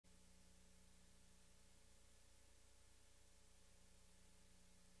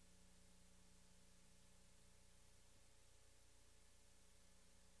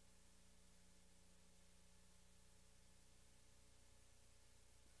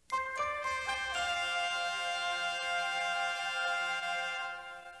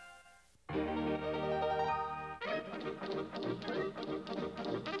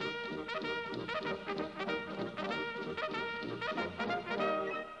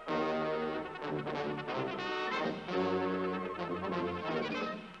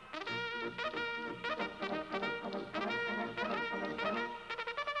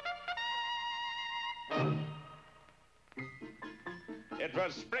It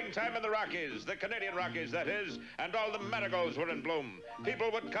was springtime in the Rockies, the Canadian Rockies, that is, and all the marigolds were in bloom.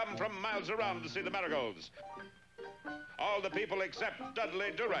 People would come from miles around to see the marigolds. All the people except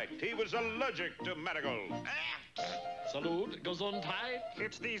Dudley Do-Right. He was allergic to marigolds. Salute, Gesundheit.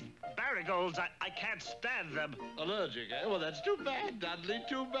 It's these marigolds. I can't stand them. Allergic, eh? Well, that's too bad, Dudley,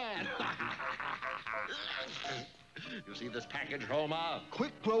 too bad. You see this package, Homer?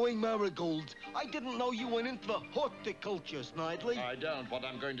 Quick-growing marigolds. I didn't know you went into the horticulture, Snidely. I don't. What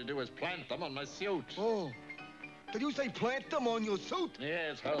I'm going to do is plant them on my suit. Oh. Did you say plant them on your suit?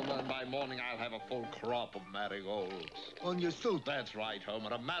 Yes, Homer, and by morning I'll have a full crop of marigolds. On your suit? That's right,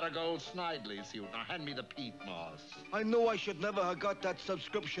 Homer. A marigold Snidely suit. Now hand me the peat moss. I knew I should never have got that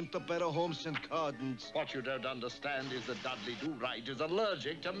subscription to Better Homes and Gardens. What you don't understand is that Dudley Do-Right is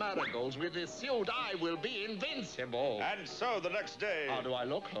allergic to marigolds. With this suit, I will be invincible. And so the next day... How do I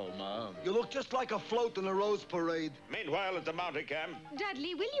look, Homer? You look just like a float in a rose parade. Meanwhile, at the mountain camp...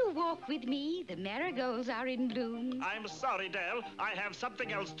 Dudley, will you walk with me? The marigolds are in bloom. I'm sorry, Dell. I have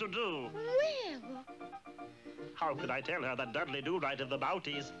something else to do. Well... How could I tell her that Dudley Do-Right of the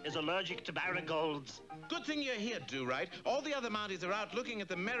Mounties is allergic to marigolds? Good thing you're here, Do-Right. All the other Mounties are out looking at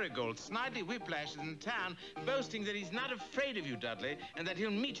the marigolds. Snidely Whiplash is in town, boasting that he's not afraid of you, Dudley, and that he'll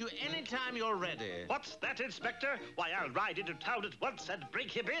meet you any time you're ready. What's that, Inspector? Why, I'll ride into town at once and bring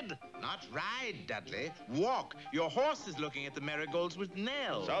him in. Not ride, Dudley. Walk. Your horse is looking at the marigolds with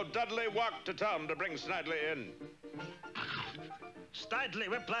Nell. So Dudley walked to town to bring Snidely in. Snidely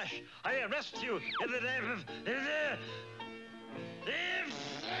Whiplash, I arrest you in the name of...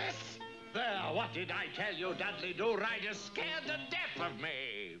 There, what did I tell you, Dudley Do-Right is scared to death of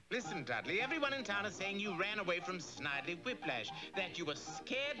me? Listen, Dudley, everyone in town is saying you ran away from Snidely Whiplash, that you were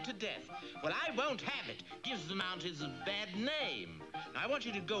scared to death. Well, I won't have it. Gives the Mounties a bad name. Now, I want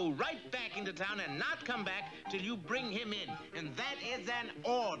you to go right back into town and not come back till you bring him in. And that is an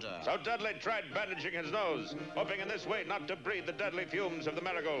order. So Dudley tried bandaging his nose, hoping in this way not to breathe the deadly fumes of the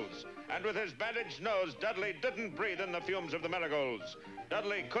marigolds. And with his bandaged nose, Dudley didn't breathe in the fumes of the marigolds.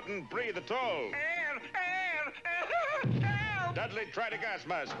 Dudley couldn't breathe at all. Air! Help! Dudley tried a gas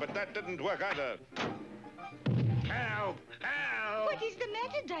mask, but that didn't work either. Help! Help! What is the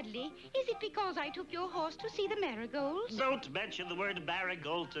matter, Dudley? Is it because I took your horse to see the marigolds? Don't mention the word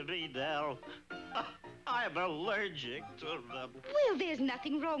marigold to me, Nell. I'm allergic to them. Well, there's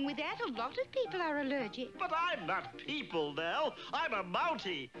nothing wrong with that. A lot of people are allergic. But I'm not people, Nell. I'm a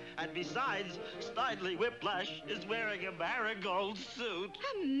Mountie. And besides, Snidely Whiplash is wearing a marigold suit.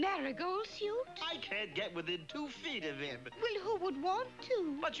 A marigold suit? I can't get within 2 feet of him. Well, who would want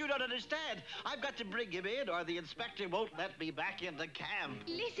to? But you don't understand. I've got to bring him in or the inspector won't let me back into camp.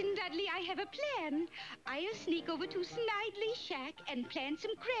 Listen, Dudley, I have a plan. I'll sneak over to Snidely's shack and plant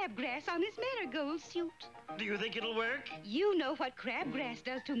some crabgrass on his marigold suit. Do you think it'll work? You know what crabgrass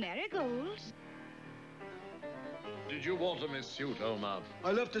does to marigolds. Did you water my suit, Homer?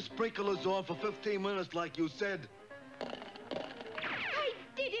 I left the sprinklers on for 15 minutes like you said. I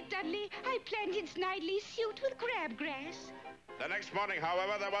did it, Dudley. I planted Snidely's suit with crabgrass. The next morning,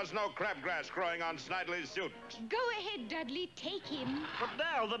 however, there was no crabgrass growing on Snidely's suit. Go ahead, Dudley. Take him. But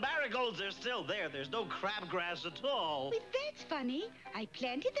now the marigolds are still there. There's no crabgrass at all. Well, that's funny. I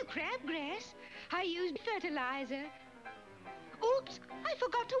planted the crabgrass. I used fertilizer. Oops, I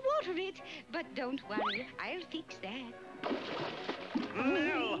forgot to water it. But don't worry, I'll fix that.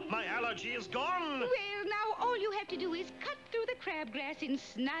 Nell, my allergy is gone. Well, now all you have to do is cut through the crabgrass and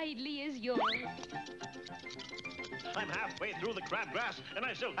Snidely is yours. I'm halfway through the crabgrass, and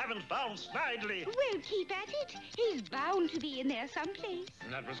I still haven't found Snidely. Well, keep at it. He's bound to be in there someplace.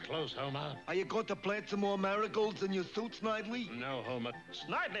 That was close, Homer. Are you going to plant some more marigolds in your suit, Snidely? No, Homer.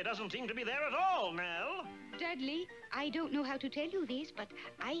 Snidely doesn't seem to be there at all, Nell. Dudley, I don't know how to tell you this, but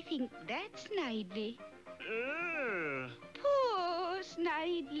I think that's Snidely. Poor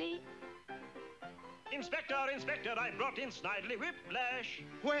Snidely. Inspector, I brought in Snidely Whiplash.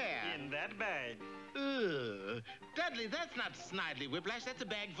 Where? In that bag. Dudley, that's not Snidely Whiplash. That's a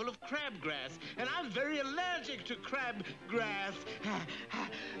bag full of crabgrass. And I'm very allergic to crabgrass.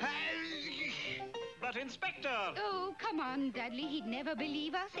 But, Inspector... Oh, come on, Dudley. He'd never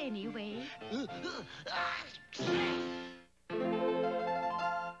believe us anyway. And now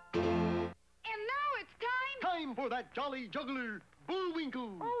it's time... Time for that jolly juggler,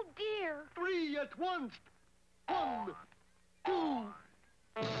 Bullwinkle. Oh, dear. 3 at once. 1, 2...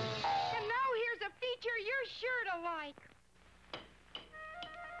 And now here's a feature you're sure to like.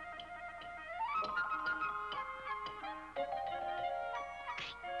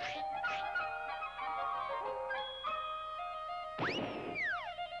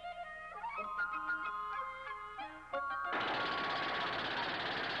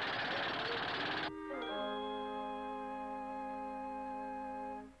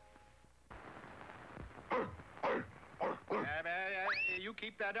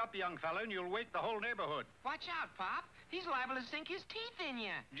 Keep that up, young fella, and you'll wake the whole neighborhood. Watch out, Pop. He's liable to sink his teeth in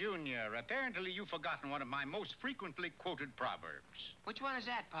you. Junior, apparently you've forgotten one of my most frequently quoted proverbs. Which one is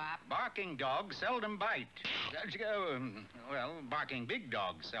that, Pop? Barking dogs seldom bite. Barking big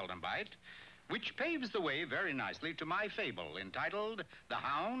dogs seldom bite, which paves the way very nicely to my fable entitled The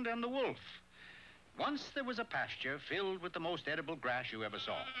Hound and the Wolf. Once there was a pasture filled with the most edible grass you ever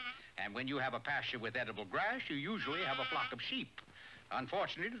saw. And when you have a pasture with edible grass, you usually have a flock of sheep.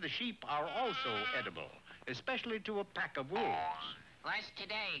 Unfortunately, the sheep are also edible, especially to a pack of wolves. What's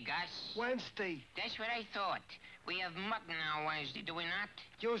today, Gus? Wednesday. That's what I thought. We have mutton on Wednesday, do we not?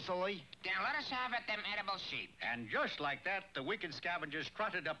 Usually. Then let us have at them edible sheep. And just like that, the wicked scavengers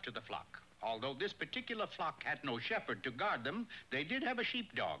trotted up to the flock. Although this particular flock had no shepherd to guard them, they did have a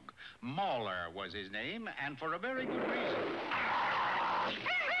sheepdog. Mauler was his name, and for a very good reason.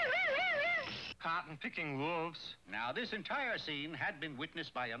 Cotton-picking wolves. Now, this entire scene had been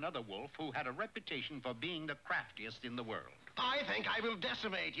witnessed by another wolf who had a reputation for being the craftiest in the world. I think I will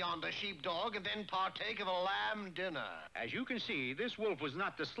decimate yonder sheepdog and then partake of a lamb dinner. As you can see, this wolf was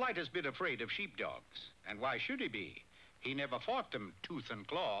not the slightest bit afraid of sheepdogs. And why should he be? He never fought them tooth and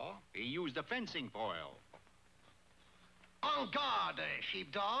claw. He used a fencing foil. En garde,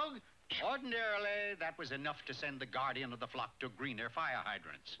 sheepdog. Ordinarily, that was enough to send the guardian of the flock to greener fire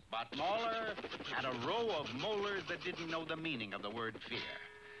hydrants. But Mauler had a row of molars that didn't know the meaning of the word fear.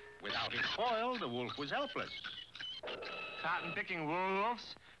 Without his foil, the wolf was helpless. Cotton-picking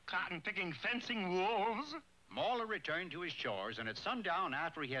wolves. Cotton-picking fencing wolves. Mauler returned to his chores, and at sundown,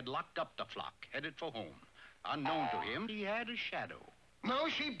 after he had locked up the flock, headed for home. Unknown to him, he had a shadow. No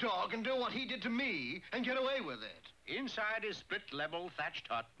sheepdog can do what he did to me and get away with it. Inside his split-level thatched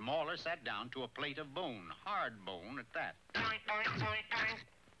hut, Mauler sat down to a plate of bone, hard bone at that.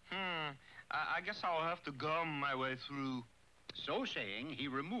 I guess I'll have to gum my way through. So saying, he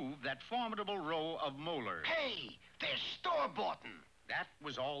removed that formidable row of molars. Hey, they're store-boughten. That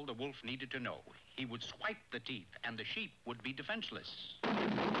was all the wolf needed to know. He would swipe the teeth, and the sheep would be defenseless.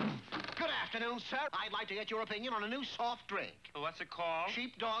 Good afternoon, sir. I'd like to get your opinion on a new soft drink. What's it called?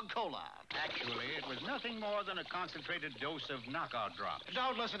 Sheepdog Cola. Actually, it was nothing more than a concentrated dose of knockout drops.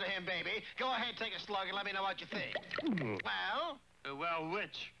 Don't listen to him, baby. Go ahead, take a slug, and let me know what you think. Well? Well,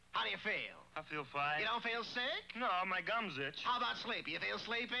 which? How do you feel? I feel fine. You don't feel sick? No, my gums itch. How about sleep? You feel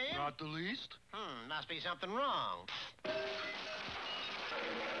sleepy? Not the least. Must be something wrong.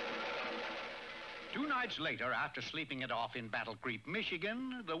 2 nights later, after sleeping it off in Battle Creek,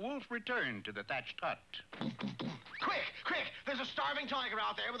 Michigan, the wolf returned to the thatched hut. Quick, quick! There's a starving tiger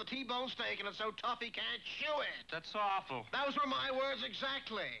out there with a T-bone steak, and it's so tough he can't chew it. That's awful. Those were my words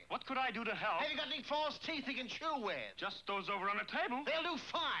exactly. What could I do to help? Have you got any false teeth he can chew with? Just those over on the table. They'll do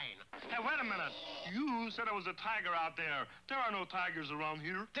fine. Hey, wait a minute. You said there was a tiger out there. There are no tigers around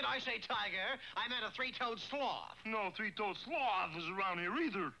here. Did I say tiger? I meant a 3-toed sloth. No 3-toed sloth is around here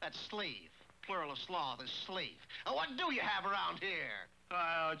either. That's sleeve. Plural of sloth is sleeve. What do you have around here?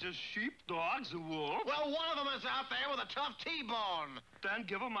 Just sheepdogs, a wolf. Well, one of them is out there with a tough T-bone. Then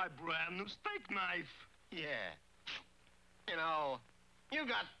give him my brand new steak knife. Yeah. You know, you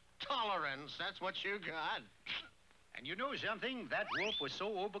got tolerance. That's what you got. And you know something? That wolf was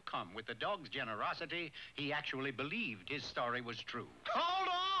so overcome with the dog's generosity, he actually believed his story was true. Hold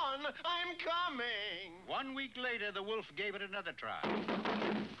on! I'm coming! 1 week later, the wolf gave it another try.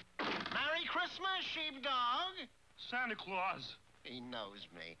 Merry Christmas, sheepdog! Santa Claus. He knows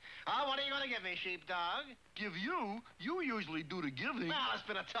me. What are you going to give me, sheepdog? Give you? You usually do the giving. Well, it's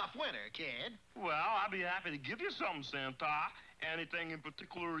been a tough winter, kid. Well, I'll be happy to give you something, Santa. Anything in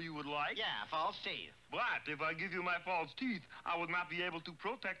particular you would like? Yeah, false teeth. But if I give you my false teeth, I would not be able to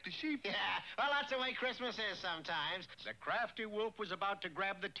protect the sheep. Yeah, well, that's the way Christmas is sometimes. The crafty wolf was about to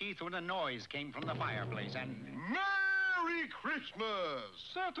grab the teeth when a noise came from the fireplace, and... Merry Christmas!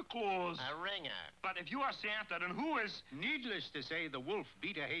 Santa Claus. A ringer. But if you are Santa, then who is... Needless to say, the wolf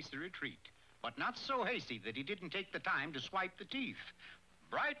beat a hasty retreat. But not so hasty that he didn't take the time to swipe the teeth.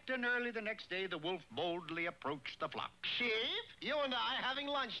 Bright and early the next day, the wolf boldly approached the flock. Sheep, you and I having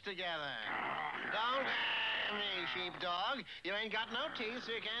lunch together. Don't me, sheepdog. You ain't got no teeth,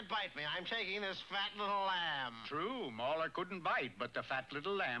 so you can't bite me. I'm taking this fat little lamb. True, Mauler couldn't bite, but the fat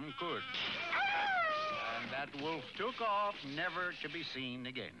little lamb could. And that wolf took off, never to be seen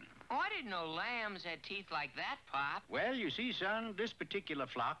again. Oh, I didn't know lambs had teeth like that, Pop. Well, you see, son, this particular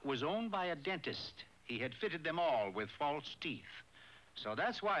flock was owned by a dentist. He had fitted them all with false teeth. So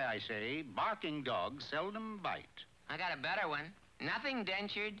that's why I say barking dogs seldom bite. I got a better one. Nothing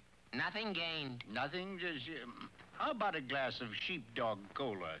dentured, nothing gained. Nothing, just... how about a glass of sheepdog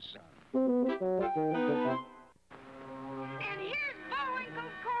cola, son? And here's Bullwinkle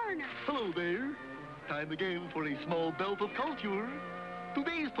Hello there. Time again for a small belt of culture.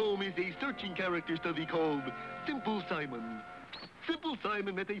 Today's poem is a searching character study called Simple Simon. Simple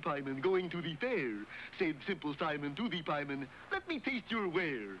Simon met a pieman going to the fair. Said Simple Simon to the pieman, let me taste your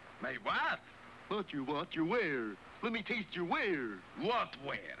ware. My what? Not your what, your ware. Let me taste your ware. What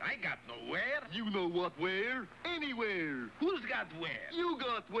where? I got no where. You know what ware? Anywhere. Who's got where? You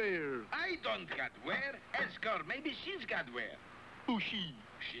got where. I don't got where. Ask her. Maybe she's got where. Who's she?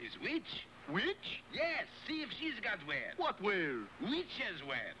 She's which? Which? Yes, see if she's got where. What where? Which is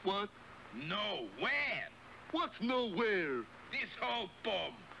where? What? No, where? What's nowhere? This whole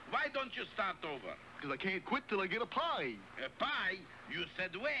poem. Why don't you start over? Because I can't quit till I get a pie. A pie? You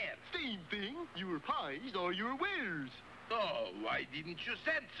said where? Same thing. Your pies are your wares. Oh, why didn't you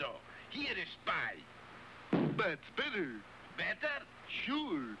said so? Here is pie. That's better. Better?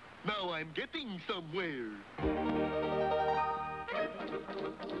 Sure. Now I'm getting somewhere.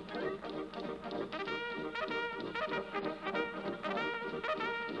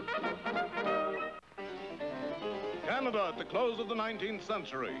 Canada at the close of the 19th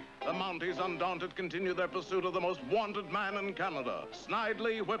century. The Mounties, undaunted, continue their pursuit of the most wanted man in Canada,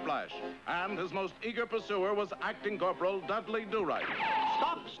 Snidely Whiplash. And his most eager pursuer was Acting Corporal Dudley Do-Right.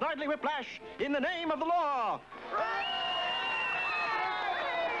 Stop, Snidely Whiplash, in the name of the law.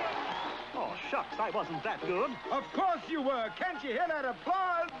 Oh, shucks, I wasn't that good. Of course you were. Can't you hear that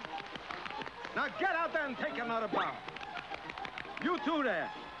applause? Now get out there and take another bow. You two there.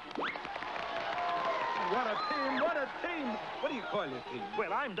 What a team, what a team. What do you call your team?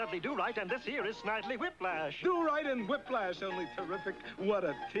 Well, I'm Dudley Do-Right, and this here is Snidely Whiplash. Do-Right and Whiplash, only terrific. What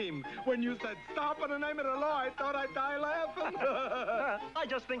a team. When you said stop in the name of the law, I thought I'd die laughing. I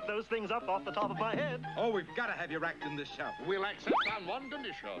just think those things up off the top of my head. Oh, we've got to have you act in this show. We'll accept on one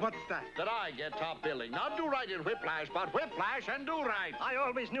condition. What's that? That I get top billing. Not Do-Right and Whiplash, but Whiplash and Do-Right. I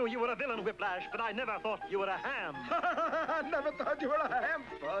always knew you were a villain, Whiplash, but I never thought you were a ham. I never thought you were a ham.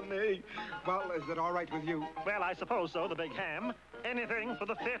 Funny. Well, is it all right with you? Well, I suppose so, the big ham. Anything for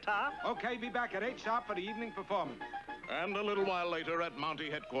the theater. Okay, be back at 8 sharp for the evening performance. And a little while later at Mountie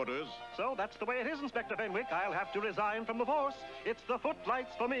headquarters. So that's the way it is, Inspector Fenwick. I'll have to resign from the force. It's the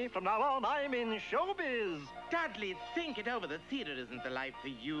footlights for me. From now on, I'm in showbiz. Dudley, think it over. The theater isn't the life for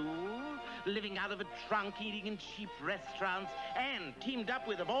you. Living out of a trunk, eating in cheap restaurants, and teamed up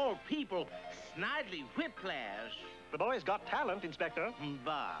with, of all people, Snidely Whiplash. The boy's got talent, Inspector.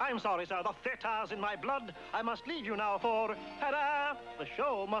 Bah. I'm sorry, sir. The theater's in my blood. I must leave you now for... Ta-da! The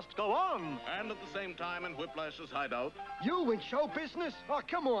show must go on. And at the same time in Whiplash's hideout. You in show business? Oh,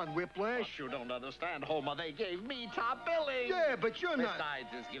 come on, Whiplash. You don't understand, Homer. They gave me top billing. Yeah, but you're not... Besides,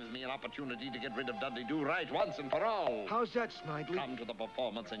 this gives me an opportunity to get rid of Dudley Do-Right once and for all. How's that, Snidely? Come to the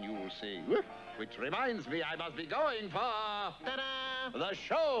performance and you'll see. Which reminds me, I must be going for... Ta-da! The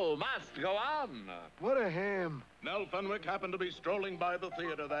show must go on. What a ham. Nell Fenwick happened to be strolling by the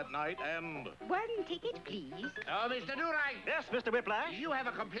theater that night and... One ticket, please. Oh, Mr. Do-Right. Yes, Mr. Whiplash? You have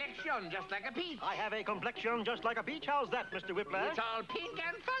a complexion just like a peach. I have a complexion just like a peach. How's that, Mr. Whiplash? It's all pink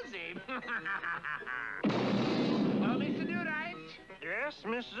and fuzzy. Oh, Mr. Do-Right. Yes,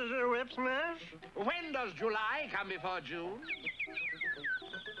 Mr. Whiplash? When does July come before June?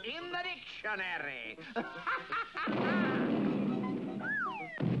 In the dictionary.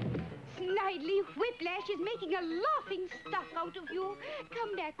 Snidely Whiplash is making a laughing stock out of you.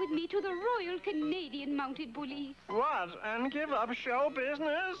 Come back with me to the Royal Canadian Mounted Police. What, and give up show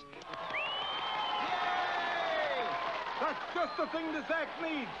business? Yay! That's just the thing this act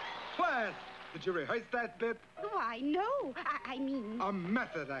needs. Class, did you rehearse that bit? Why, no. I mean... A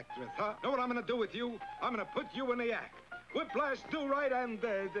method actress, huh? Know what I'm going to do with you? I'm going to put you in the act. Whiplash, Do-Right, and,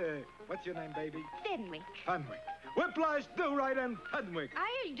 what's your name, baby? Fenwick. Fenwick. Whiplash, Do-Right, and Fenwick.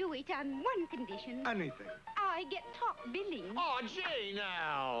 I'll do it on one condition. Anything. I get top billing. Oh, gee,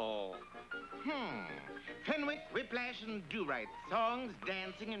 now. Fenwick, Whiplash, and Do-Right. Songs,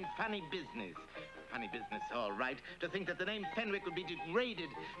 dancing, and funny business. Funny business, all right. To think that the name Fenwick would be degraded,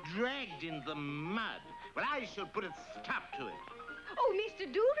 dragged in the mud. Well, I shall put a stop to it. Oh, Mr.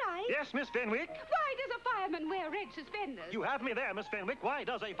 Do-Right. Yes, Miss Fenwick? Why does a fireman wear red suspenders? You have me there, Miss Fenwick. Why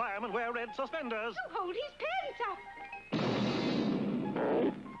does a fireman wear red suspenders? To hold his pants up.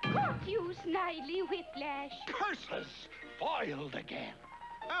 Caught you, Snidely Whiplash. Curses! Foiled again.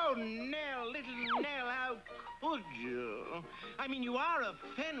 Oh, Nell, little Nell, how could you? I mean, you are a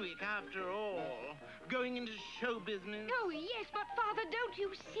Fenwick after all. Going into show business. Oh, yes, but, Father, don't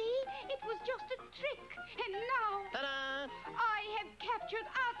you see? It was just a trick. And now... Ta-da! I have captured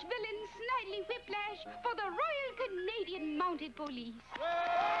arch-villain Snidely Whiplash for the Royal Canadian Mounted Police.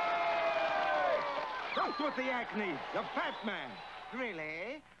 That's what the act needs, a fat man.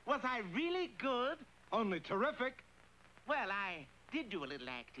 Really? Was I really good? Only terrific. Well, I did do a little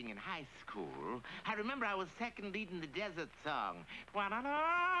acting in high school. I remember I was second lead in the desert song. Want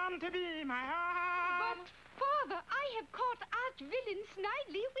to be my But, own. Father, I have caught Arch-villain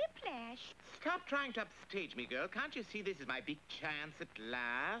Snidely Whiplash. Stop trying to upstage me, girl. Can't you see this is my big chance at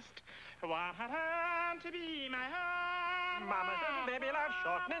last? Want to be my own. Mama said the baby life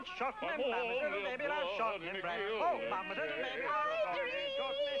shortening, shortening. Mama said the baby life shortening, bright. Oh, Mama said the baby life shortening,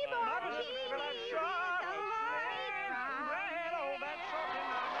 shortening. Mama said the baby life shortening, bright. Oh, that's shortening.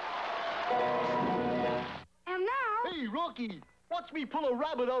 And now, Hey, Rocky, watch me pull a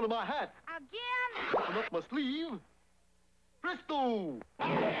rabbit out of my hat. again, Open up my sleeve. Presto!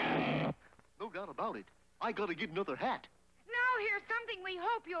 No doubt about it. I gotta get another hat. now here's something we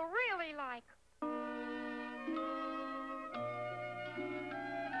hope you'll really like.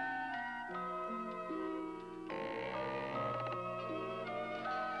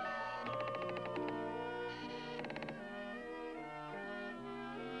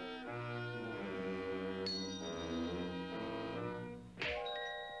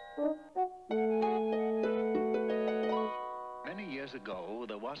 Many years ago,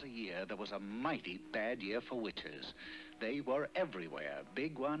 there was a year that was a mighty bad year for witches. They were everywhere.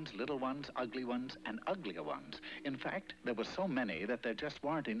 Big ones, little ones, ugly ones, and uglier ones. In fact, there were so many that there just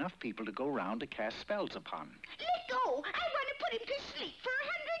weren't enough people to go round to cast spells upon. Let go! I want to put him to sleep for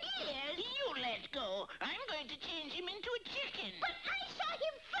 100 years. You let go. I'm going to change him into a chicken. But I saw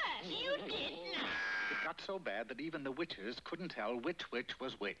him first. You did not. It got so bad that even the witches couldn't tell which witch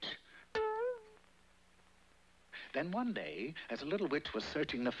was which. Then one day, as a little witch was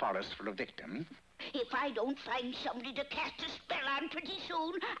searching the forest for a victim, If I don't find somebody to cast a spell on pretty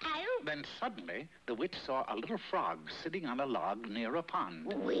soon, I'll... then suddenly the witch saw a little frog sitting on a log near a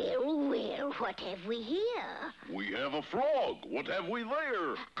pond. Well, what have we here? We have a frog. What have we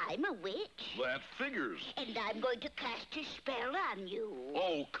there? I'm a witch, That figures. and I'm going to cast a spell on you.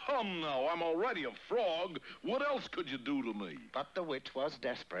 Oh, come now. I'm already a frog. What else could you do to me? But the witch was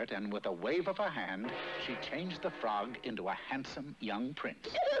desperate, and with a wave of her hand, she changed the frog into a handsome young prince.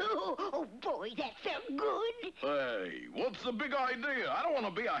 Oh, boy, that felt good. Hey, what's the big idea? I don't want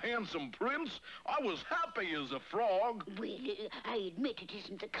to be a handsome prince. I was happy as a frog. Well, I admit it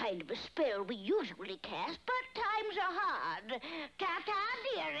isn't the kind of a spell we usually cast, but times are hard. Ta-ta,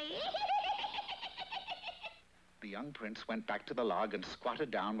 dearie. The young prince went back to the log and squatted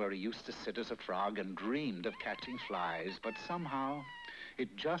down where he used to sit as a frog and dreamed of catching flies, but somehow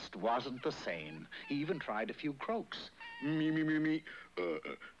it just wasn't the same. He even tried a few croaks. Me.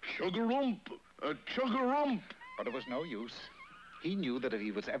 Sugar-rump. Chugger-rump. But it was no use. He knew that if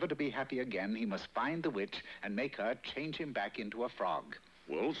he was ever to be happy again, he must find the witch and make her change him back into a frog.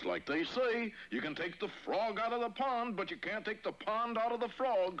 Well, it's like they say. You can take the frog out of the pond, but you can't take the pond out of the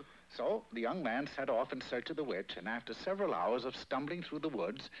frog. So the young man set off in search of the witch, and after several hours of stumbling through the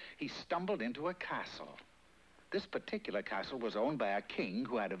woods, he stumbled into a castle. This particular castle was owned by a king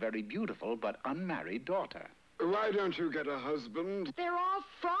who had a very beautiful but unmarried daughter. Why don't you get a husband? They're all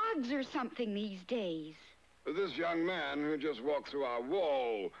frogs or something these days. This young man who just walked through our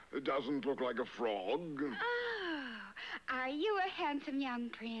wall doesn't look like a frog. Oh, are you a handsome young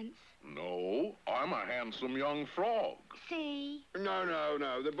prince? No, I'm a handsome young frog. See? No.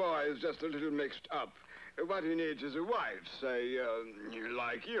 The boy is just a little mixed up. What he needs is a wife, say,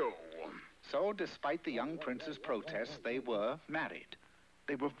 like you. So, despite the young prince's protests, they were married.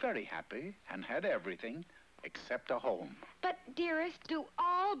 They were very happy and had everything except a home. But, dearest, do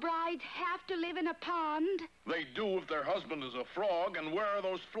all brides have to live in a pond? They do if their husband is a frog. And where are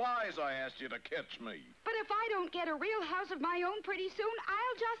those flies I asked you to catch me? But if I don't get a real house of my own pretty soon,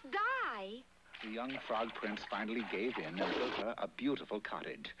 I'll just die. The young frog prince finally gave in and built her a beautiful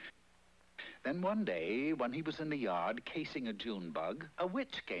cottage. Then one day, when he was in the yard casing a June bug, a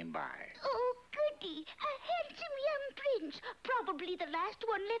witch came by. Oh, goody. A handsome young prince. Probably the last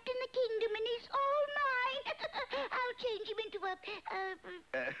one left in the kingdom, and he's all mine. I'll change him into a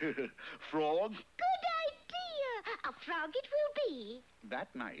Frog? good idea. A frog it will be.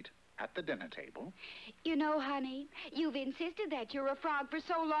 That night, at the dinner table, You know, honey, you've insisted that you're a frog for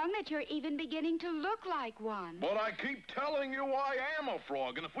so long that you're even beginning to look like one. But I keep telling you I am a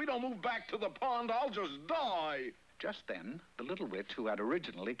frog, and if we don't move back to the pond, I'll just die. just then, the little witch who had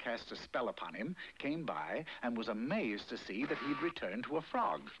originally cast a spell upon him came by and was amazed to see that he'd returned to a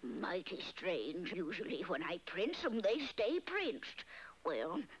frog. Mighty strange. Usually when I prince 'em, they stay princed.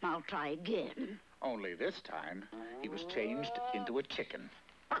 Well, I'll try again. Only this time, he was changed into a chicken.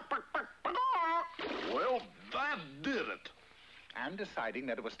 Well, that did it. And deciding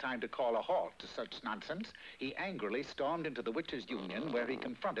that it was time to call a halt to such nonsense, he angrily stormed into the Witches' Union where he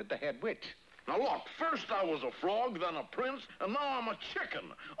confronted the head witch. Now look, first I was a frog, then a prince, and now I'm a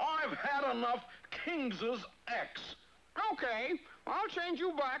chicken. I've had enough Kings's X. Okay, I'll change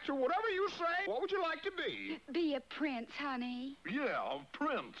you back to whatever you say. What would you like to be? Be a prince, honey. Yeah, a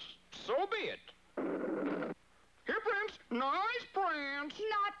prince. So be it. Here, Prince. Nice prince.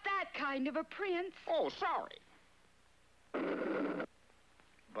 Not that kind of a prince. Oh, sorry.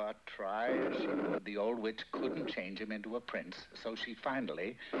 But try as she would, the old witch couldn't change him into a prince, so she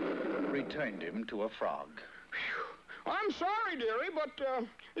finally returned him to a frog. I'm sorry, dearie, but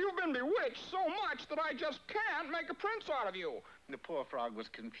you've been bewitched so much that I just can't make a prince out of you. The poor frog was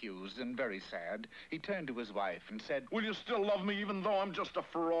confused and very sad. He turned to his wife and said, Will you still love me even though I'm just a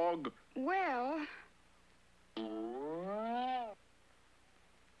frog? Well...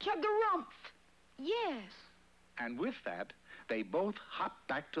 Chug-a-rumph. Yes. And with that, they both hopped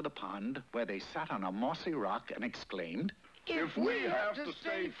back to the pond where they sat on a mossy rock and exclaimed, If we have to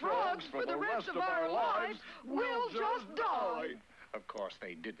stay frogs for the rest of our lives, we'll just die. Of course,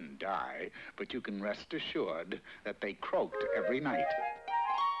 they didn't die, but you can rest assured that they croaked every night.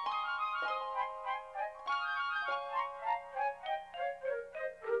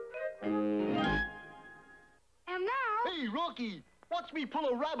 And now... Hey, Rocky, watch me pull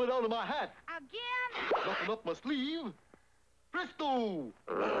a rabbit out of my hat. Again? Nothing up my sleeve. Presto!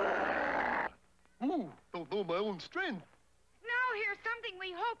 Ooh, don't know my own strength. Now here's something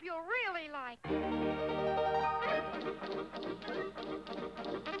we hope you'll really like.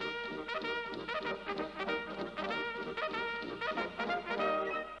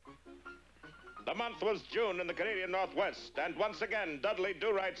 The month was June in the Canadian Northwest, and once again, Dudley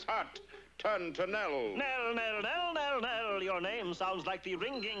Do-Right's heart turned to Nell. Nell, Nell, Nell, Nell, Nell. Your name sounds like the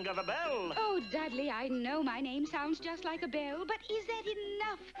ringing of a bell. Oh, Dudley, I know my name sounds just like a bell, but is that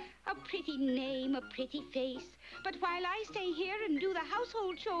enough? A pretty name, a pretty face. But while I stay here and do the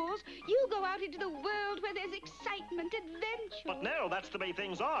household chores, you go out into the world where there's excitement, adventure. But Nell, that's the way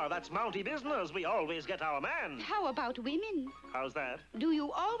things are. That's Mountie business. We always get our man. How about women? How's that? Do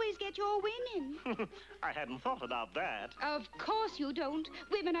you always get your women? I hadn't thought about that. Of course you don't.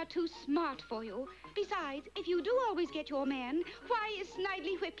 Women are too smart for you. Besides, if you do always get your man, why is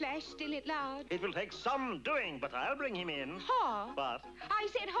Snidely Whiplash still at large? It will take some doing, but I'll bring him in. Haw. But? I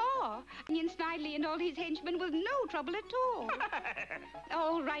said haw. Onion Snidely and all his henchmen with no trouble at all.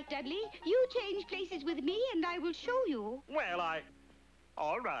 All right, Dudley. You change places with me and I will show you. Well,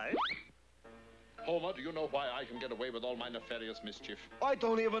 all right. Homer, do you know why I can get away with all my nefarious mischief? I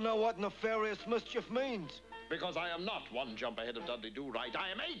don't even know what nefarious mischief means. Because I am not one jump ahead of Dudley Do-Right. I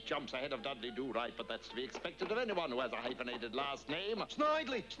am 8 jumps ahead of Dudley Do-Right, but that's to be expected of anyone who has a hyphenated last name.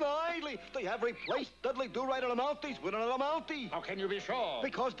 Snidely, Snidely! They have replaced Dudley Do-Right on the Mounties with another Mountie. How can you be sure?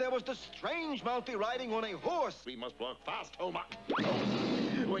 Because there was the strange Mountie riding on a horse. We must work fast, Homer.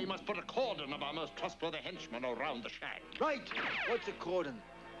 We must put a cordon of our most trustworthy henchmen around the shack. Right. What's a cordon?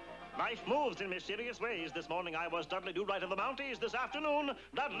 Life moves in mysterious ways. This morning I was Dudley Do-Right of the Mounties. This afternoon,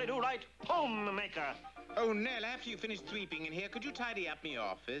 Dudley Do-Right, homemaker. Oh, Nell, after you finish sweeping in here, could you tidy up my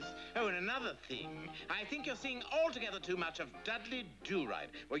office? Oh, and another thing. I think you're seeing altogether too much of Dudley Do-Right.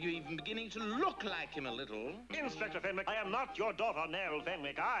 Well, you're even beginning to look like him a little. Inspector Fenwick, I am not your daughter, Nell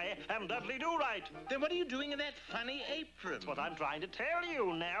Fenwick. I am Dudley Do-Right. Then what are you doing in that funny apron? That's what I'm trying to tell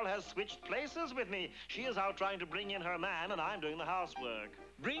you. Nell has switched places with me. She is out trying to bring in her man, and I'm doing the housework.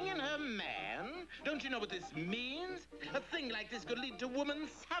 Bring in her man? Don't you know what this means? A thing like this could lead to woman's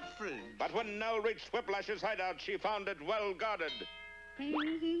suffrage. But when Nell reached Whiplash's hideout, she found it well guarded.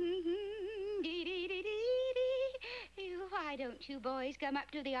 Why don't you boys come up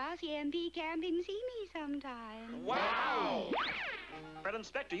to the RCMP camp and see me sometime? Wow! Well,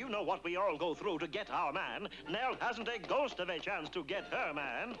 Inspector, you know what we all go through to get our man. Nell hasn't a ghost of a chance to get her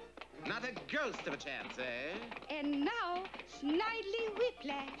man. Not a ghost of a chance, eh? And now, Snidely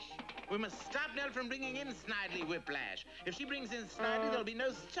Whiplash. We must stop Nell from bringing in Snidely Whiplash. If she brings in Snidely, there'll be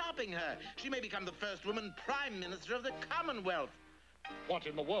no stopping her. She may become the first woman Prime Minister of the Commonwealth. What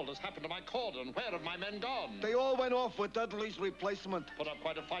in the world has happened to my cordon? Where have my men gone? They all went off with Dudley's replacement. Put up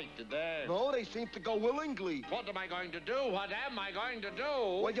quite a fight, did they? No, they seemed to go willingly. What am I going to do? What am I going to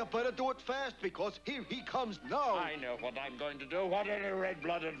do? Well, you better do it fast, because here he comes now. I know what I'm going to do. What any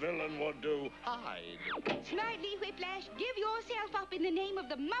red-blooded villain would do. Hide. Snidely Whiplash, give yourself up in the name of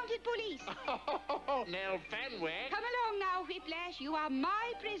the mounted police. Nell Fenwick. Come along now, Whiplash. You are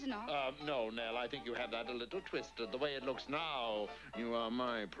my prisoner. No, Nell, I think you have that a little twisted. The way it looks now, you are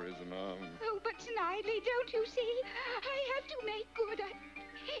my prisoner. Oh, but Snidely, don't you see? I have to make good.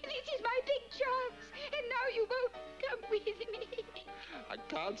 This is my big chance, and now you won't come with me.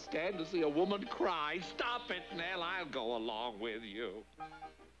 can't stand to see a woman cry. Stop it, Nell. I'll go along with you.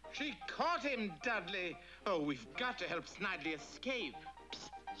 She caught him, Dudley. Oh, we've got to help Snidely escape.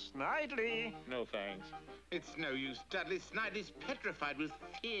 Snidely. No thanks. It's no use, Dudley. Snidely's petrified with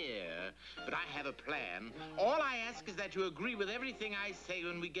fear. But I have a plan. All I ask is that you agree with everything I say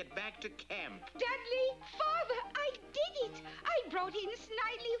when we get back to camp. Dudley, Father, I did it. I brought in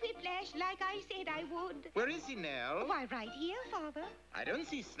Snidely Whiplash like I said I would. Where is he, Nell? Why, right here, Father. I don't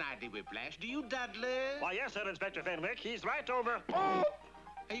see Snidely Whiplash. Do you, Dudley? Why, yes, sir, Inspector Fenwick. He's right over. Oh!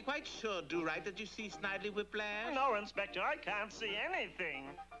 Are you quite sure, Do-Right, that you see Snidely Whiplash? No, Inspector, I can't see anything.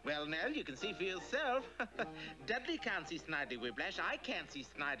 Well, Nell, you can see for yourself. Dudley can't see Snidely Whiplash. I can't see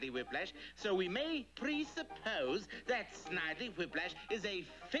Snidely Whiplash. So we may presuppose that Snidely Whiplash is a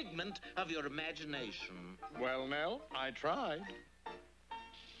figment of your imagination. Well, Nell, I tried.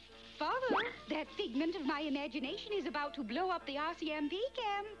 Father, that figment of my imagination is about to blow up the RCMP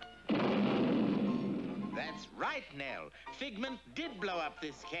camp. That's right, Nell. Figment did blow up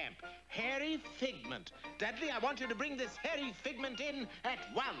this camp. Hairy Figment. Dudley, I want you to bring this Hairy Figment in at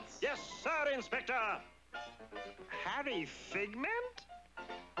once. Yes, sir, Inspector. Harry Figment?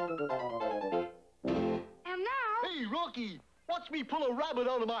 And now... Hey, Rocky, watch me pull a rabbit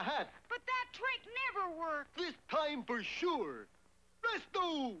out of my hat. But that trick never worked. This time for sure.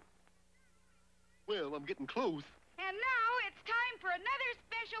 Presto! Well, I'm getting close. And now it's time for another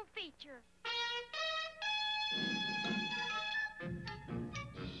special feature.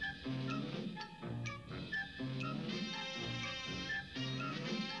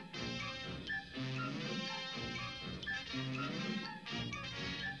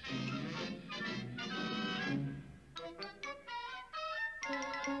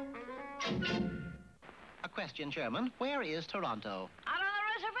 A question, Chairman. Where is Toronto? Out on the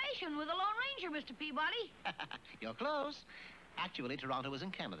reservation with the Lone Ranger, Mr. Peabody. You're close. Actually, Toronto is in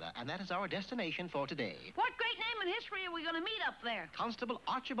Canada, and that is our destination for today. What great name and history are we going to meet up there? Constable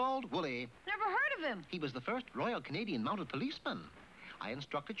Archibald Woolley. Never heard of him. He was the first Royal Canadian Mounted Policeman. I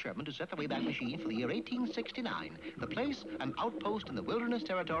instructed Sherman to set the Wayback Machine for the year 1869. The place, an outpost in the wilderness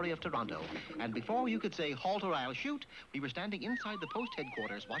territory of Toronto. And before you could say, halt or I'll shoot, we were standing inside the post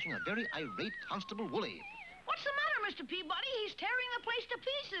headquarters watching a very irate Constable Woolley. What's the matter, Mr. Peabody? He's tearing the place to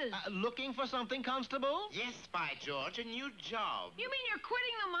pieces. Looking for something, Constable? Yes, by George, a new job. You mean you're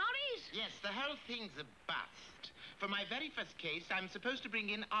quitting the Mounties? Yes, the whole thing's a bust. For my very first case, I'm supposed to bring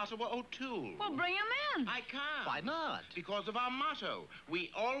in Ottawa O'Toole. Well, bring him in. I can't. Why not? Because of our motto. We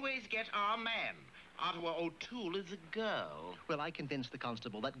always get our man. Ottawa O'Toole is a girl. Well, I convinced the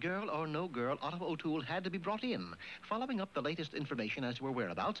constable that girl or no girl, Ottawa O'Toole had to be brought in. Following up the latest information as to her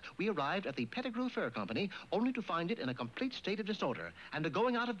whereabouts, we arrived at the Pettigrew Fur Company only to find it in a complete state of disorder and a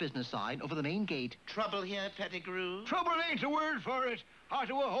going out of business sign over the main gate. Trouble here, Pettigrew? Trouble ain't a word for it.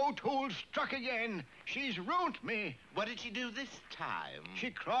 Ottawa O'Toole struck again. She's ruined me. What did she do this time?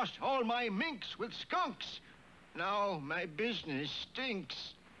 She crossed all my minks with skunks. Now my business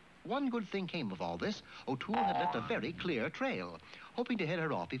stinks. One good thing came of all this. O'Toole had left a very clear trail. Hoping to head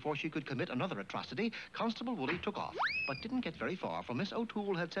her off before she could commit another atrocity, Constable Woolley took off, but didn't get very far, for Miss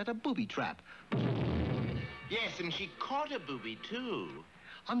O'Toole had set a booby trap. Yes, and she caught a booby, too.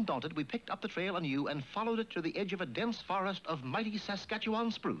 Undaunted, we picked up the trail anew and followed it to the edge of a dense forest of mighty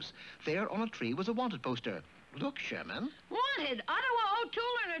Saskatchewan spruce. There on a tree was a wanted poster. Look, Sherman. Wanted, Ottawa O'Toole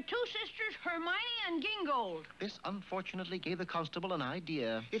and her two sisters, Hermione and Gingold. This unfortunately gave the constable an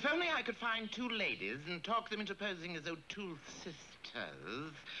idea. If only I could find two ladies and talk them into posing as O'Toole's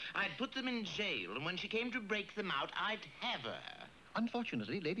sisters, I'd put them in jail, and when she came to break them out, I'd have her.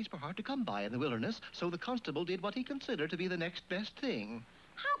 Unfortunately, ladies were hard to come by in the wilderness, so the constable did what he considered to be the next best thing.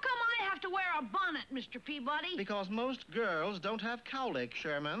 How come I have to wear a bonnet, Mr. Peabody? Because most girls don't have cowlick,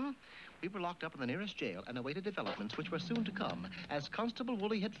 Sherman. We were locked up in the nearest jail and awaited developments which were soon to come. As Constable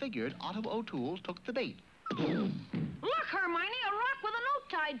Woolley had figured, Ottawa O'Toole took the bait. Look, Hermione, a rock with a note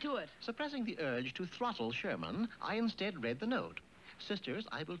tied to it. Suppressing the urge to throttle Sherman, I instead read the note. Sisters,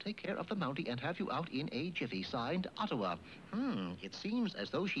 I will take care of the Mountie and have you out in a jiffy. Signed, Ottawa. It seems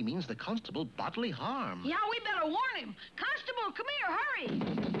as though she means the constable bodily harm. Yeah, we better warn him. Constable, come here,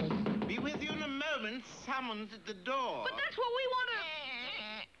 hurry. Be with you in a moment. Someone's at the door. But that's what we want to...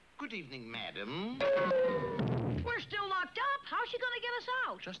 Good evening, madam. We're still locked up. How's she going to get us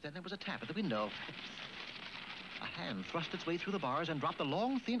out? Just then there was a tap at the window. A hand thrust its way through the bars and dropped a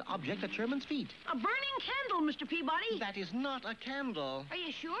long, thin object at Sherman's feet. A burning candle, Mr. Peabody. That is not a candle. Are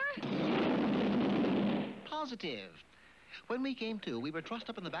you sure? Positive. When we came to, we were trussed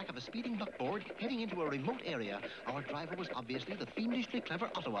up in the back of a speeding buckboard heading into a remote area. Our driver was obviously the fiendishly clever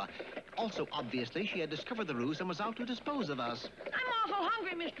Ottawa. Also, obviously, she had discovered the ruse and was out to dispose of us. I'm awful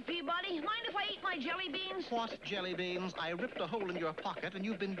hungry, Mr. Peabody. Mind if I eat my jelly beans? What jelly beans? I ripped a hole in your pocket and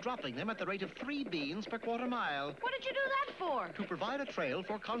you've been dropping them at the rate of 3 beans per quarter mile. What did you do that for? To provide a trail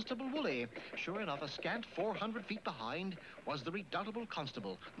for Constable Woolley. Sure enough, a scant 400 feet behind was the redoubtable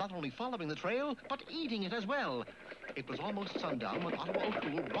constable, not only following the trail, but eating it as well. It was almost sundown when Ottawa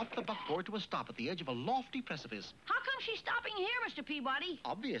O'Toole brought the buckboard to a stop at the edge of a lofty precipice. How come she's stopping here, Mr. Peabody?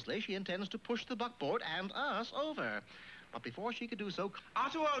 Obviously, she intends to push the buckboard and us over. But before she could do so...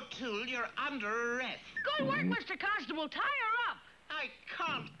 Ottawa O'Toole, you're under arrest. Good work, Mr. Constable. Tie her up. I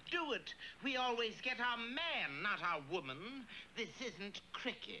can't do it. We always get our man, not our woman. This isn't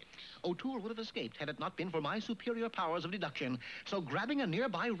cricket. O'Toole would have escaped had it not been for my superior powers of deduction. So grabbing a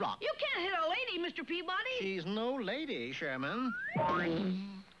nearby rock... You can't hit a lady, Mr. Peabody. She's no lady, Sherman.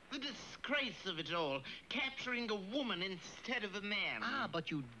 The disgrace of it all. Capturing a woman instead of a man. Ah, but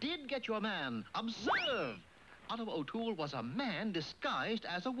you did get your man. Observe! Ottawa O'Toole was a man disguised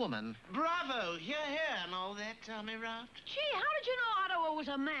as a woman. Bravo! Hear, hear, and all that, Tommy Rot. Gee, how did you know Ottawa was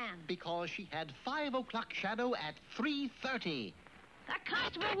a man? Because she had 5 o'clock shadow at 3:30. That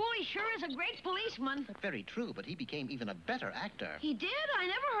Constable Woolley sure is a great policeman. Very true, but he became even a better actor. He did? I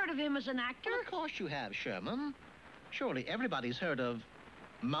never heard of him as an actor. Well, of course you have, Sherman. Surely everybody's heard of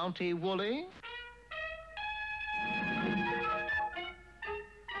Mountie Woolley.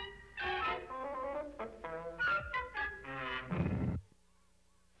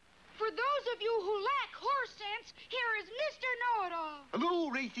 For those of you who lack horse sense, here is Mr. Know-It-All. Hello,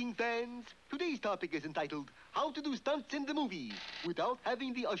 racing fans. Today's topic is entitled, How to Do Stunts in the Movies Without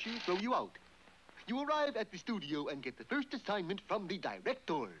Having the Usher Throw You Out. You arrive at the studio and get the first assignment from the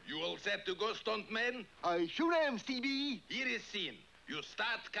director. You all set to go, stuntman? I sure am, CB. Here is scene. You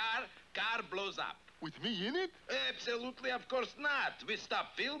start car blows up. With me in it? Absolutely, of course not. We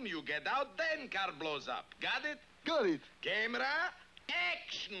stop film, you get out, then car blows up. Got it? Got it. Camera,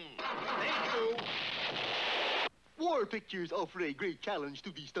 action! Thank you. War pictures offer a great challenge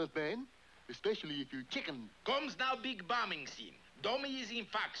to the stuntman, especially if you're chicken. Comes now big bombing scene. Dummy is in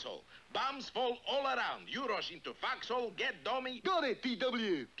foxhole. Bombs fall all around. You rush into foxhole, get dummy. Got it,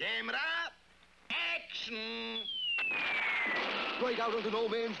 PW. Camera, action! Right out onto no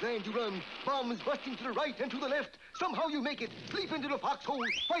man's land you run. Bombs busting to the right and to the left. Somehow you make it. Leap into the foxhole,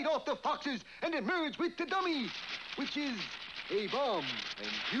 fight off the foxes, and emerge with the dummy, which is a bomb.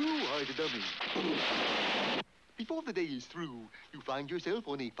 And you are the dummy. Before the day is through, you find yourself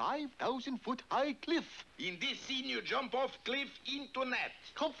on a 5,000-foot high cliff. In this scene, you jump off cliff into net.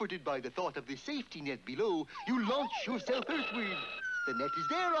 Comforted by the thought of the safety net below, you launch yourself earthward. The net is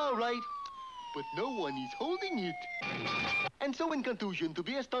there, all right, but no one is holding it. And so in conclusion, to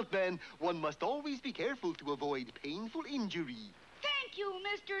be a stuntman, one must always be careful to avoid painful injury. Thank you,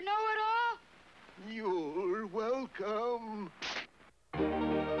 Mr. Know-It-All. You're welcome.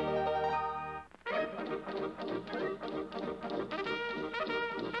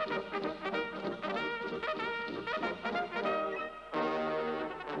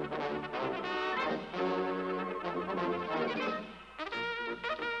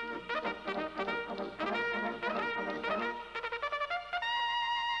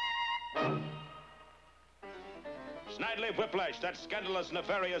 Snidely Whiplash, that scandalous,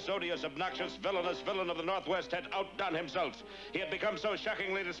 nefarious, odious, obnoxious, villainous villain of the Northwest, had outdone himself. He had become so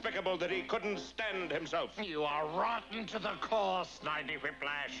shockingly despicable that he couldn't stand himself. You are rotten to the core, Snidely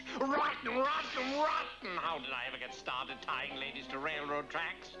Whiplash. Rotten, rotten, rotten! How did I ever get started tying ladies to railroad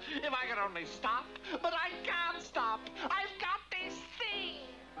tracks? If I could only stop, but I can't stop. I've got this thing.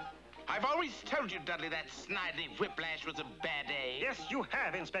 I've always told you, Dudley, that Snidely Whiplash was a bad egg. Yes, you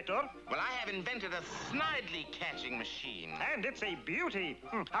have, Inspector. Well, I have invented a Snidely catching machine. And it's a beauty.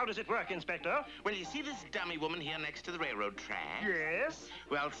 How does it work, Inspector? Well, you see this dummy woman here next to the railroad track? Yes?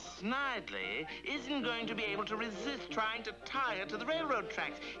 Well, Snidely isn't going to be able to resist trying to tie her to the railroad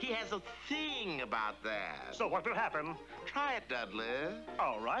tracks. He has a thing about that. So what will happen? Try it, Dudley.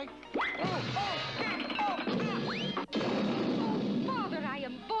 All right. Father, I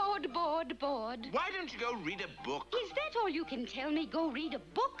am bored. Why don't you go read a book? Is that all you can tell me? Go read a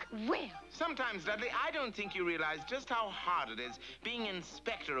book? Well. Sometimes, Dudley, I don't think you realize just how hard it is being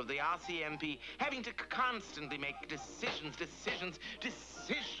inspector of the RCMP, having to constantly make decisions.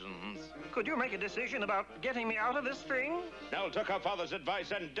 Could you make a decision about getting me out of this thing? Nell took her father's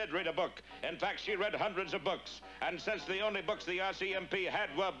advice and did read a book. In fact, she read hundreds of books. And since the only books the RCMP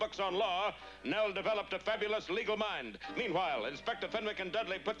had were books on law, Nell developed a fabulous legal mind. Meanwhile, Inspector Fenwick and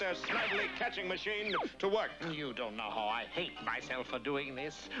Dudley put their Snidely catching machine machine to work. You don't know how I hate myself for doing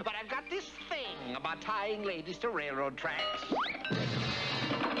this, but I've got this thing about tying ladies to railroad tracks.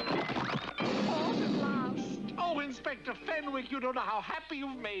 Oh, Inspector Fenwick, you don't know how happy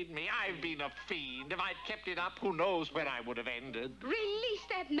you've made me. I've been a fiend. If I'd kept it up, who knows where I would have ended. Release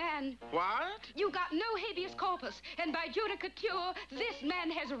that man. What? You got no habeas corpus, and by judicature, this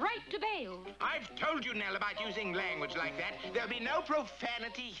man has right to bail. I've told you, Nell, about using language like that. There'll be no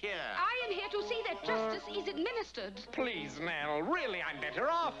profanity here. I am here to see that justice is administered. Please, Nell, really, I'm better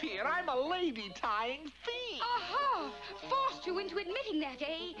off here. I'm a lady-tying fiend. Aha! Forced you into admitting that,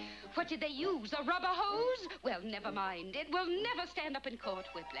 eh? What did they use, a rubber hose? Well, never mind. It will never stand up in court,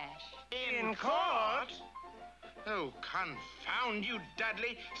 Whiplash. In court? Oh, confound you,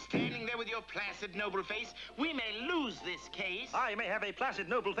 Dudley. Standing there with your placid, noble face. We may lose this case. I may have a placid,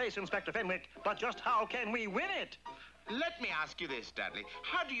 noble face, Inspector Fenwick, but just how can we win it? Let me ask you this, Dudley.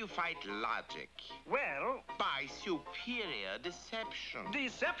 How do you fight logic? Well... By superior deception.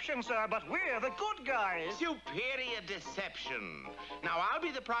 Deception, sir, but we're the good guys. Superior deception. Now, I'll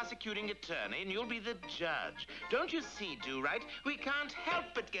be the prosecuting attorney, and you'll be the judge. Don't you see, Do-Right? We can't help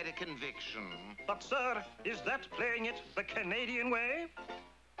but get a conviction. But, sir, is that playing it the Canadian way?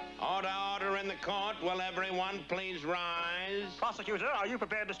 Order, order in the court. Will everyone please rise? Prosecutor, are you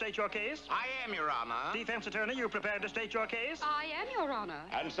prepared to state your case? I am, Your Honor. Defense attorney, you prepared to state your case? I am, Your Honor.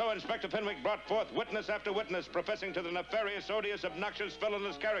 And so Inspector Fenwick brought forth witness after witness, professing to the nefarious, odious, obnoxious,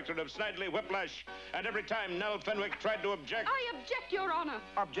 villainous character of Snidely Whiplash. And every time Nell Fenwick tried to object... I object, Your Honor.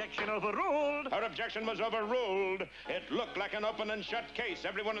 Objection overruled. Her objection was overruled. It looked like an open and shut case.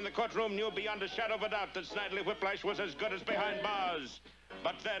 Everyone in the courtroom knew beyond a shadow of a doubt that Snidely Whiplash was as good as behind bars.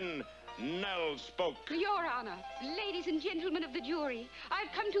 But then, Nell spoke. Your Honor, ladies and gentlemen of the jury,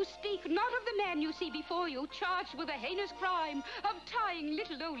 I've come to speak not of the man you see before you, charged with a heinous crime of tying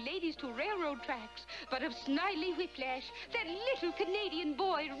little old ladies to railroad tracks, but of Snidely Whiplash, that little Canadian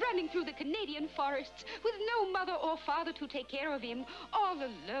boy running through the Canadian forests with no mother or father to take care of him, all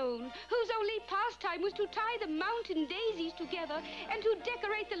alone, whose only pastime was to tie the mountain daisies together and to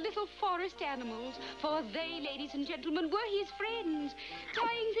decorate the little forest animals, for they, ladies and gentlemen, were his friends.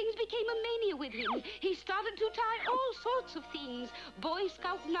 Tying things became a mania with him. He started to tie all sorts of things. Boy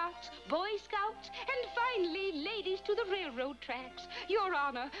Scout knots, Boy Scouts, and finally ladies to the railroad tracks. Your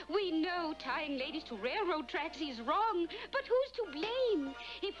Honor, we know tying ladies to railroad tracks is wrong, but who's to blame?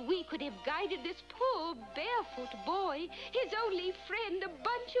 If we could have guided this poor barefoot boy, his only friend, a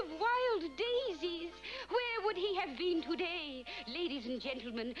bunch of wild daisies, where would he have been today? Ladies and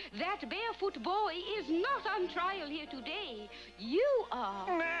gentlemen, that barefoot boy is not on trial here today. You are.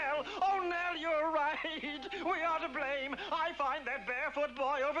 Nell! Oh, Nell, you're right. We are to blame. I find that barefoot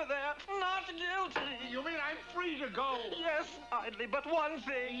boy over there not guilty. You mean I'm free to go? Yes, idly, but one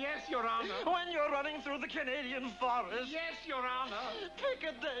thing. Yes, Your Honor. When you're running through the Canadian forest... Yes, Your Honor. Pick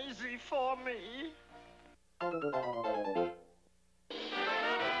a daisy for me.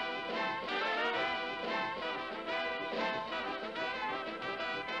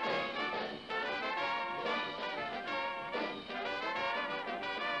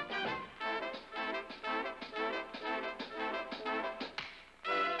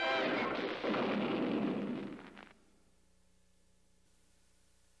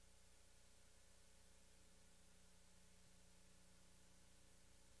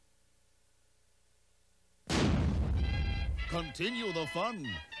 Continue the fun.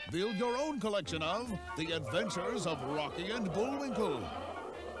 Build your own collection of The Adventures of Rocky and Bullwinkle.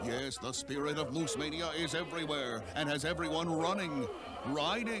 Yes, the spirit of Moose Mania is everywhere and has everyone running,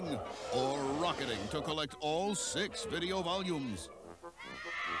 riding, or rocketing to collect all 6 video volumes.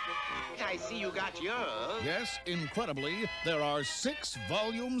 I see you got yours. Yes, incredibly, there are 6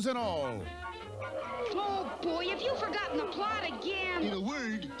 volumes in all. Oh, boy, have you forgotten the plot again? In a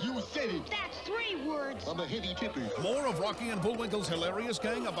word, you said it. That's 3 words. I'm a heavy tipper. More of Rocky and Bullwinkle's hilarious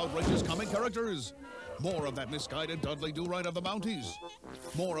gang of outrageous comic characters. More of that misguided Dudley Do-Right of the Mounties.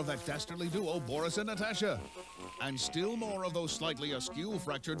 More of that dastardly duo, Boris and Natasha. And still more of those slightly askew,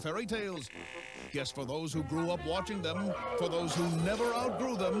 fractured fairy tales. Yes, for those who grew up watching them, for those who never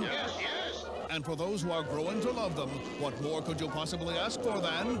outgrew them. Yes, yes. And for those who are growing to love them, what more could you possibly ask for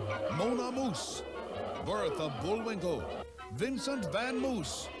than Mona Moose, Bertha Bullwinkle, Vincent Van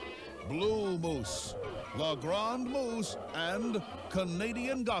Moose, Blue Moose, La Grande Moose, and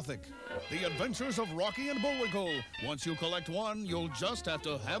Canadian Gothic. The Adventures of Rocky and Bullwinkle. Once you collect one, you'll just have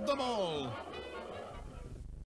to have them all.